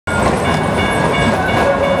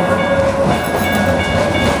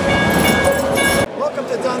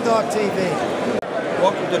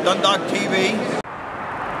Dundalk TV.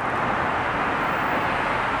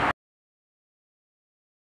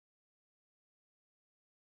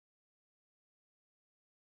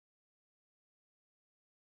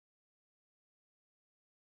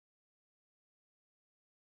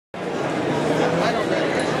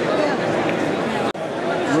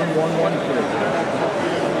 Room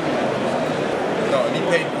 113. No,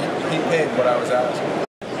 he paid what I was asking.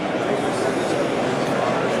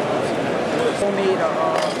 We'll need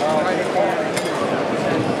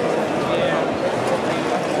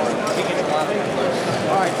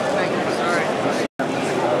all right, thank you. All right.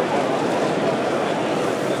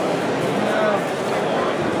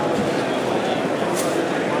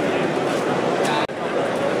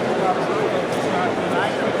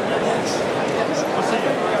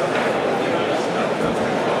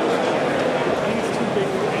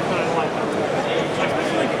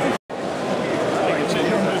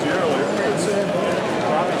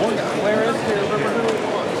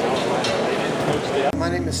 My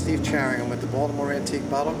name is Steve Charing. I'm with the Baltimore Antique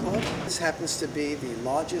Bottle Club. This happens to be the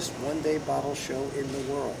largest one-day bottle show in the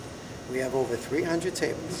world. We have over 300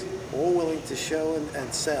 tables, all willing to show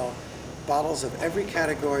and sell bottles of every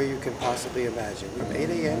category you can possibly imagine. From 8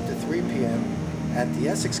 a.m. to 3 p.m. at the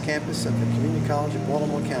Essex campus of the Community College of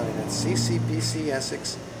Baltimore County. That's CCBC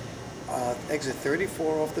Essex, exit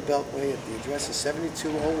 34 off the Beltway. At the address is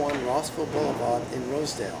 7201 Rossville Boulevard in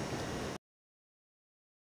Rosedale.